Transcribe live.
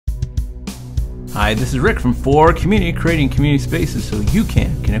Hi, this is Rick from For Community, creating community spaces so you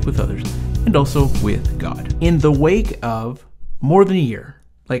can connect with others and also with God. In the wake of more than a year,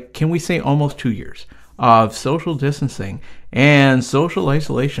 like can we say almost 2 years, of social distancing and social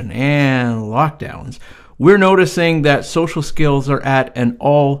isolation and lockdowns, we're noticing that social skills are at an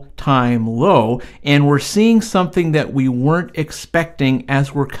all-time low, and we're seeing something that we weren't expecting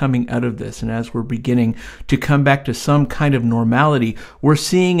as we're coming out of this and as we're beginning to come back to some kind of normality. We're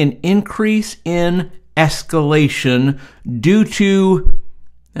seeing an increase in escalation due to,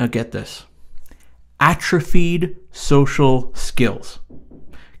 now get this, atrophied social skills.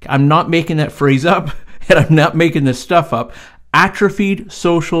 I'm not making that phrase up, and I'm not making this stuff up. Atrophied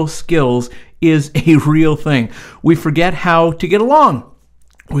social skills is a real thing. We forget how to get along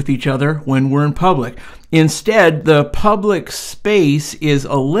with each other when we're in public. Instead, the public space is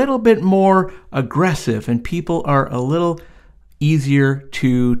a little bit more aggressive and people are a little easier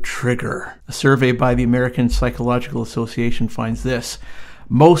to trigger. A survey by the American Psychological Association finds this: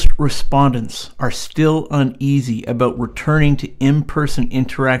 most respondents are still uneasy about returning to in-person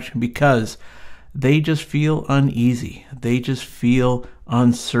interaction because they just feel uneasy. They just feel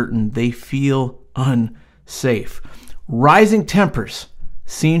uncertain. They feel unsafe. Rising tempers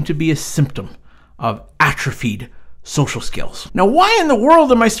seem to be a symptom of atrophied social skills. Now, why in the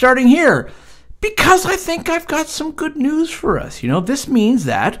world am I starting here? Because I think I've got some good news for us. This means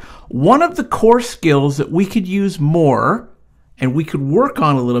that one of the core skills that we could use more and we could work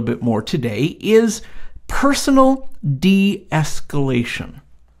on a little bit more today is personal de-escalation.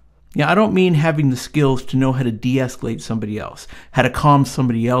 Now, I don't mean having the skills to know how to de-escalate somebody else, how to calm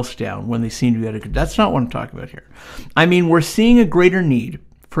somebody else down when they seem to be out of control. That's not what I'm talking about here. I mean, we're seeing a greater need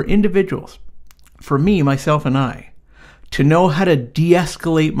for individuals, for me, myself, and I, to know how to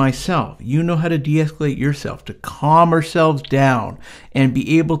de-escalate myself. You know how to de-escalate yourself, to calm ourselves down and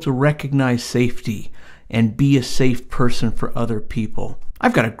be able to recognize safety and be a safe person for other people.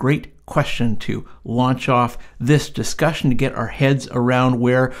 I've got a great question to launch off this discussion to get our heads around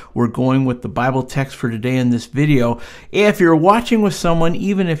where we're going with the Bible text for today in this video. If you're watching with someone,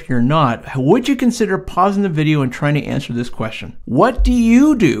 even if you're not, would you consider pausing the video and trying to answer this question? What do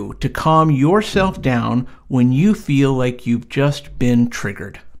you do to calm yourself down when you feel like you've just been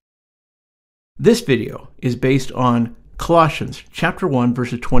triggered? This video is based on Colossians chapter 1,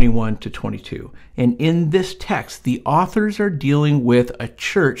 verses 21 to 22. And in this text, the authors are dealing with a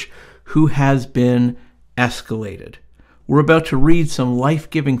church who has been escalated. We're about to read some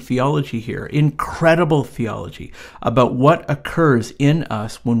life-giving theology here, incredible theology, about what occurs in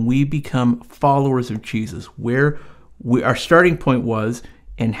us when we become followers of Jesus, where our starting point was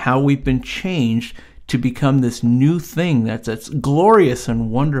and how we've been changed to become this new thing that's glorious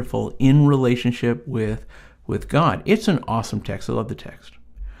and wonderful in relationship with God. It's an awesome text. I love the text.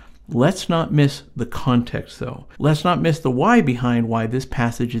 Let's not miss the context, though. Let's not miss the why behind why this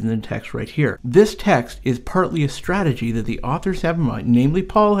passage is in the text right here. This text is partly a strategy that the authors have in mind, namely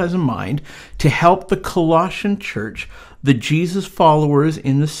Paul has in mind, to help the Colossian church, the Jesus followers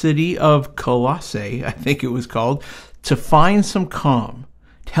in the city of Colossae, I think it was called, to find some calm,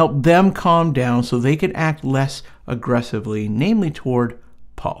 to help them calm down so they could act less aggressively, namely toward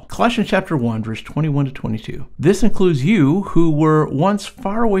Paul. Colossians chapter 1, verse 21 to 22. This includes you who were once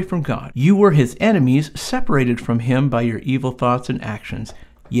far away from God. You were his enemies, separated from him by your evil thoughts and actions.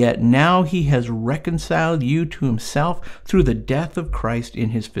 Yet now he has reconciled you to himself through the death of Christ in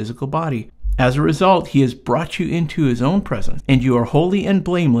his physical body. As a result, he has brought you into his own presence, and you are holy and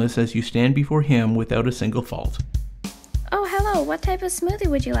blameless as you stand before him without a single fault. Oh, hello. What type of smoothie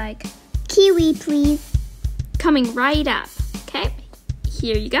would you like? Kiwi, please. Coming right up. Okay.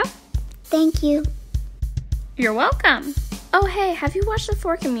 Here you go. Thank you. You're welcome. Oh, hey, have you watched the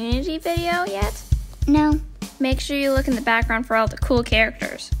For Community video yet? No. Make sure you look in the background for all the cool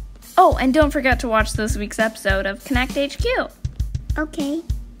characters. Oh, and don't forget to watch this week's episode of Connect HQ. Okay.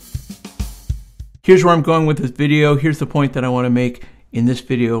 Here's where I'm going with this video. Here's the point that I want to make in this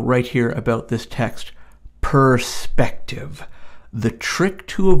video right here about this text. Perspective. The trick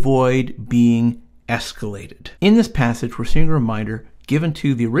to avoid being escalated. In this passage, we're seeing a reminder given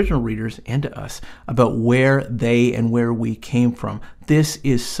to the original readers and to us about where they and where we came from. This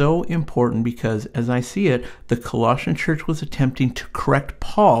is so important because, as I see it, the Colossian church was attempting to correct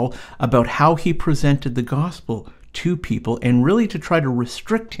Paul about how he presented the gospel to people and really to try to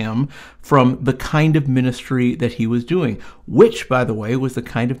restrict him from the kind of ministry that he was doing, which, by the way, was the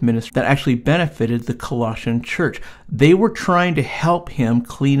kind of ministry that actually benefited the Colossian church. They were trying to help him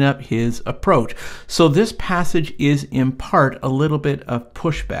clean up his approach. So this passage is in part a little bit of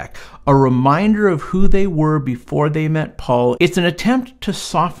pushback, a reminder of who they were before they met Paul. It's an attempt to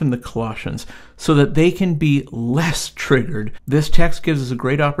soften the Colossians so that they can be less triggered. This text gives us a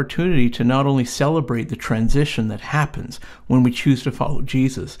great opportunity to not only celebrate the transition that happens when we choose to follow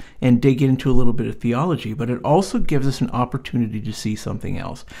Jesus and dig into a little bit of theology, but it also gives us an opportunity to see something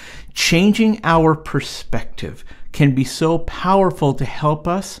else. Changing our perspective can be so powerful to help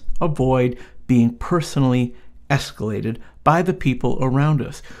us avoid being personally escalated by the people around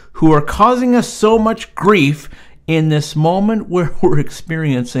us who are causing us so much grief in this moment where we're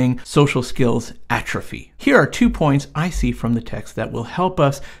experiencing social skills atrophy. Here are 2 points I see from the text that will help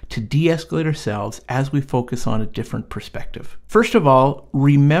us to de-escalate ourselves as we focus on a different perspective. First of all,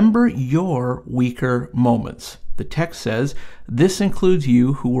 remember your weaker moments. The text says, this includes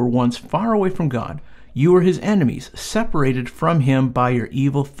you who were once far away from God. You were his enemies, separated from him by your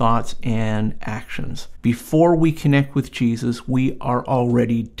evil thoughts and actions. Before we connect with Jesus, we are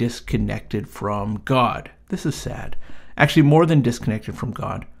already disconnected from God. This is sad. Actually, more than disconnected from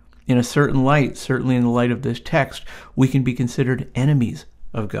God. In a certain light, certainly in the light of this text, we can be considered enemies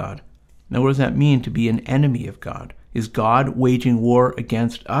of God. Now, what does that mean to be an enemy of God? Is God waging war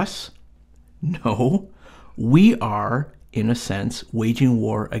against us? No. We are, in a sense, waging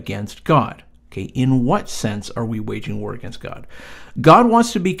war against God. Okay, in what sense are we waging war against God? God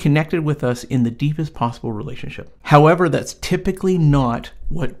wants to be connected with us in the deepest possible relationship. However, that's typically not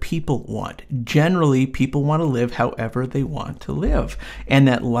what people want. Generally, people want to live however they want to live. And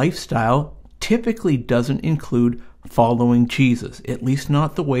that lifestyle typically doesn't include following Jesus, at least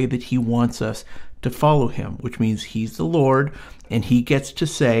not the way that he wants us to follow him, which means he's the Lord and he gets to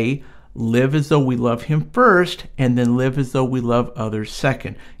say, live as though we love him first, and then live as though we love others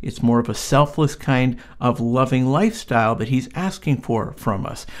second. It's more of a selfless kind of loving lifestyle that he's asking for from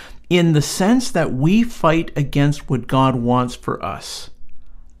us, in the sense that we fight against what God wants for us.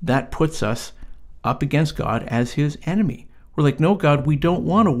 That puts us up against God as his enemy. We're like, no, God, we don't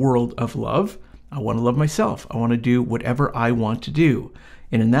want a world of love. I want to love myself. I want to do whatever I want to do.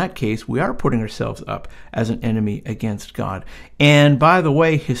 And in that case, we are putting ourselves up as an enemy against God. And by the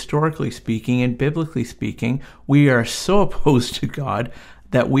way, historically speaking and biblically speaking, we are so opposed to God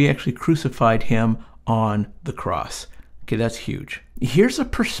that we actually crucified him on the cross. Okay, that's huge. Here's a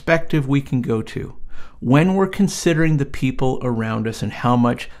perspective we can go to when we're considering the people around us and how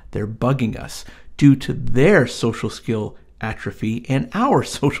much they're bugging us due to their social skill atrophy and our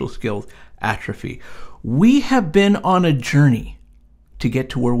social skills atrophy. We have been on a journey to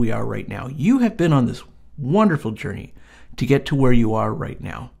get to where we are right now. You have been on this wonderful journey to get to where you are right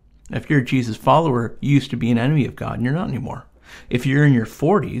now. If you're a Jesus follower, you used to be an enemy of God, and you're not anymore. If you're in your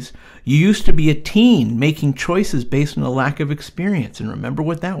 40s, you used to be a teen making choices based on a lack of experience, and remember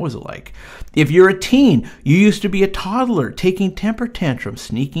what that was like. If you're a teen, you used to be a toddler taking temper tantrums,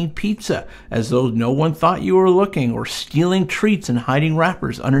 sneaking pizza as though no one thought you were looking, or stealing treats and hiding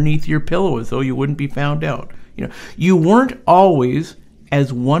wrappers underneath your pillow as though you wouldn't be found out. You weren't always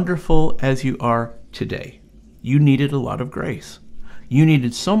as wonderful as you are today. You needed a lot of grace. You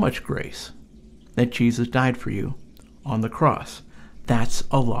needed so much grace that Jesus died for you on the cross. That's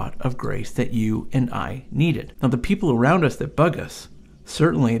a lot of grace that you and I needed. Now, the people around us that bug us,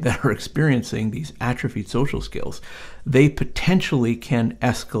 certainly that are experiencing these atrophied social skills, they potentially can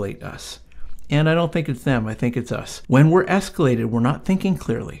escalate us. And I don't think it's them. I think it's us. When we're escalated, we're not thinking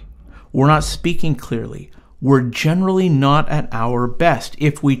clearly. We're not speaking clearly. We're generally not at our best.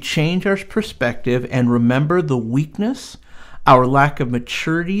 If we change our perspective and remember the weakness, our lack of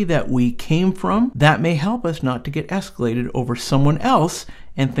maturity that we came from, that may help us not to get escalated over someone else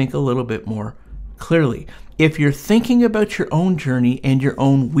and think a little bit more clearly. If you're thinking about your own journey and your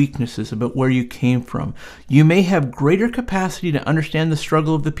own weaknesses, about where you came from, you may have greater capacity to understand the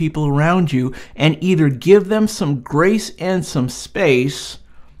struggle of the people around you and either give them some grace and some space,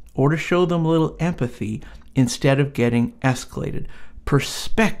 or to show them a little empathy instead of getting escalated.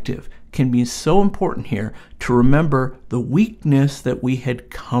 Perspective can be so important here to remember the weakness that we had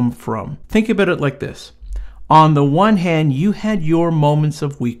come from. Think about it like this. On the one hand, you had your moments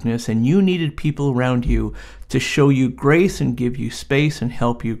of weakness and you needed people around you to show you grace and give you space and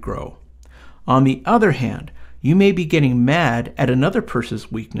help you grow. On the other hand, you may be getting mad at another person's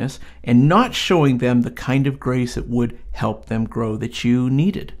weakness and not showing them the kind of grace that would help them grow that you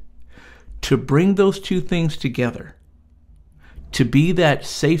needed. To bring those two things together, to be that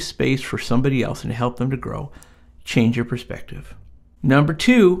safe space for somebody else and help them to grow, change your perspective. Number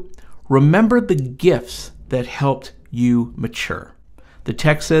 2, remember the gifts that helped you mature. The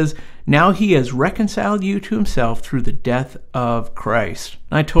text says, now he has reconciled you to himself through the death of Christ.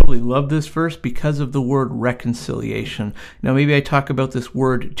 I totally love this verse because of the word reconciliation. Now, maybe I talk about this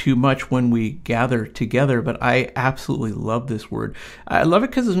word too much when we gather together, but I absolutely love this word. I love it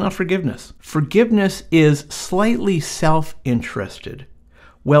because it's not forgiveness. Forgiveness is slightly self-interested,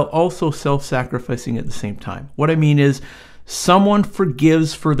 while also self-sacrificing at the same time. What I mean is, someone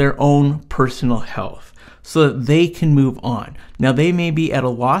forgives for their own personal health, so that they can move on. Now, they may be at a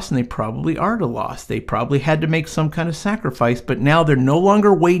loss, and they probably are at a loss. They probably had to make some kind of sacrifice, but now they're no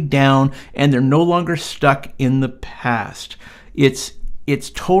longer weighed down, and they're no longer stuck in the past. It's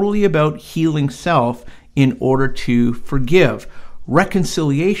totally about healing self in order to forgive.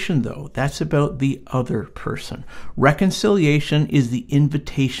 Reconciliation, though, that's about the other person. Reconciliation is the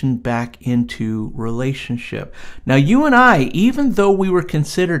invitation back into relationship. Now, you and I, even though we were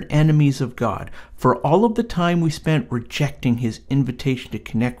considered enemies of God, for all of the time we spent rejecting his invitation to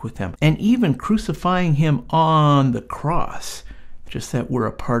connect with him, and even crucifying him on the cross, just that we're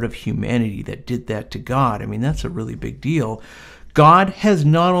a part of humanity that did that to God. I mean, that's a really big deal. God has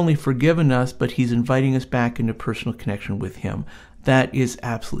not only forgiven us, but he's inviting us back into personal connection with him. That is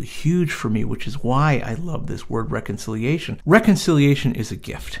absolutely huge for me, which is why I love this word reconciliation. Reconciliation is a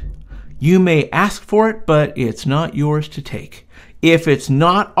gift. You may ask for it, but it's not yours to take. If it's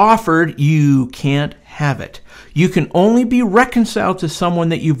not offered, you can't have it. You can only be reconciled to someone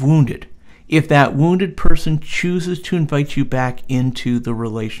that you've wounded if that wounded person chooses to invite you back into the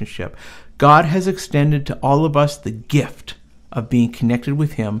relationship. God has extended to all of us the gift of being connected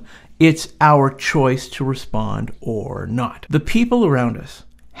with him. It's our choice to respond or not. The people around us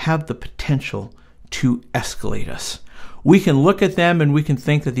have the potential to escalate us. We can look at them and we can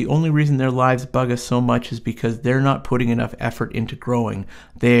think that the only reason their lives bug us so much is because they're not putting enough effort into growing.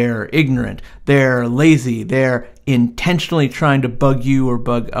 They're ignorant, they're lazy, they're intentionally trying to bug you or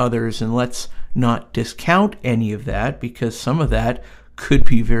bug others. And let's not discount any of that, because some of that could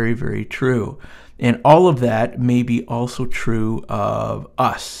be very, very true. And all of that may be also true of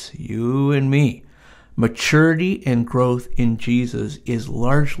us, you and me. Maturity and growth in Jesus is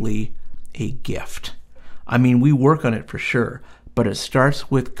largely a gift. I mean, we work on it for sure, but it starts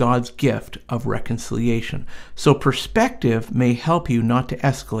with God's gift of reconciliation. So perspective may help you not to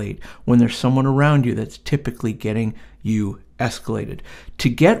escalate when there's someone around you that's typically getting you escalated. To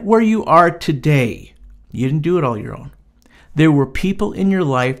get where you are today, you didn't do it all your own. There were people in your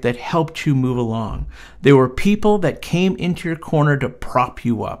life that helped you move along. There were people that came into your corner to prop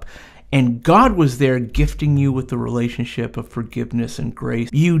you up. And God was there gifting you with the relationship of forgiveness and grace.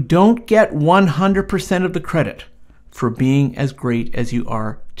 You don't get 100% of the credit for being as great as you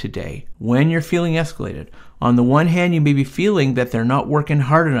are today when you're feeling escalated. On the one hand, you may be feeling that they're not working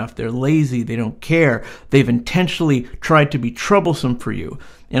hard enough. They're lazy. They don't care. They've intentionally tried to be troublesome for you.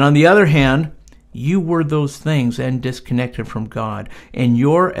 And on the other hand, you were those things and disconnected from God. And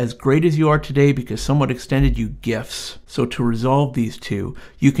you're as great as you are today because someone extended you gifts. So to resolve these two,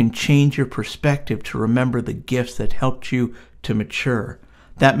 you can change your perspective to remember the gifts that helped you to mature.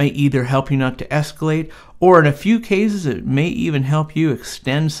 That may either help you not to escalate, or in a few cases, it may even help you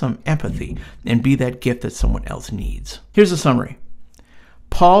extend some empathy and be that gift that someone else needs. Here's a summary.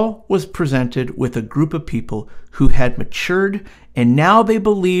 Paul was presented with a group of people who had matured, and now they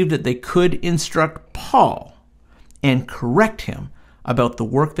believed that they could instruct Paul and correct him about the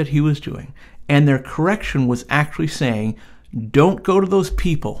work that he was doing. And their correction was actually saying, don't go to those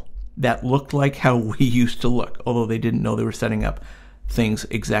people that looked like how we used to look, although they didn't know they were setting up things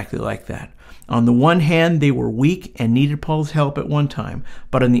exactly like that. On the one hand, they were weak and needed Paul's help at one time,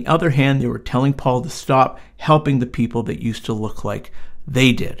 but on the other hand, they were telling Paul to stop helping the people that used to look like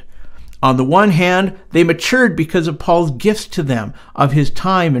they did. On the one hand, they matured because of Paul's gifts to them, of his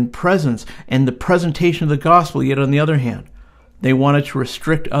time and presence and the presentation of the gospel. Yet on the other hand, they wanted to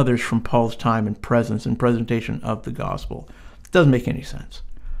restrict others from Paul's time and presence and presentation of the gospel. It doesn't make any sense.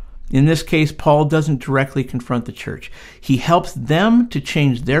 In this case, Paul doesn't directly confront the church. He helps them to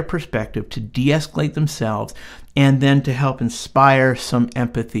change their perspective, to de-escalate themselves, and then to help inspire some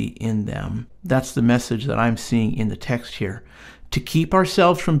empathy in them. That's the message that I'm seeing in the text here. To keep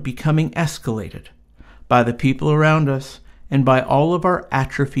ourselves from becoming escalated by the people around us and by all of our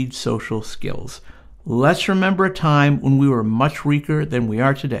atrophied social skills. Let's remember a time when we were much weaker than we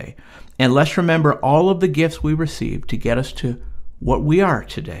are today. And let's remember all of the gifts we received to get us to what we are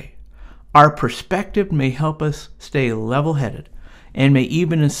today. Our perspective may help us stay level-headed and may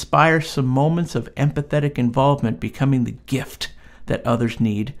even inspire some moments of empathetic involvement, becoming the gift that others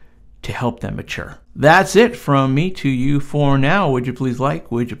need to help them mature. That's it from me to you for now. Would you please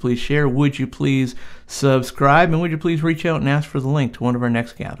like? Would you please share? Would you please subscribe? And would you please reach out and ask for the link to one of our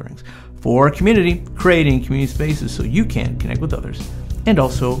next gatherings for community, creating community spaces so you can connect with others and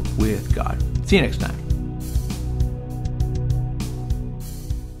also with God. See you next time.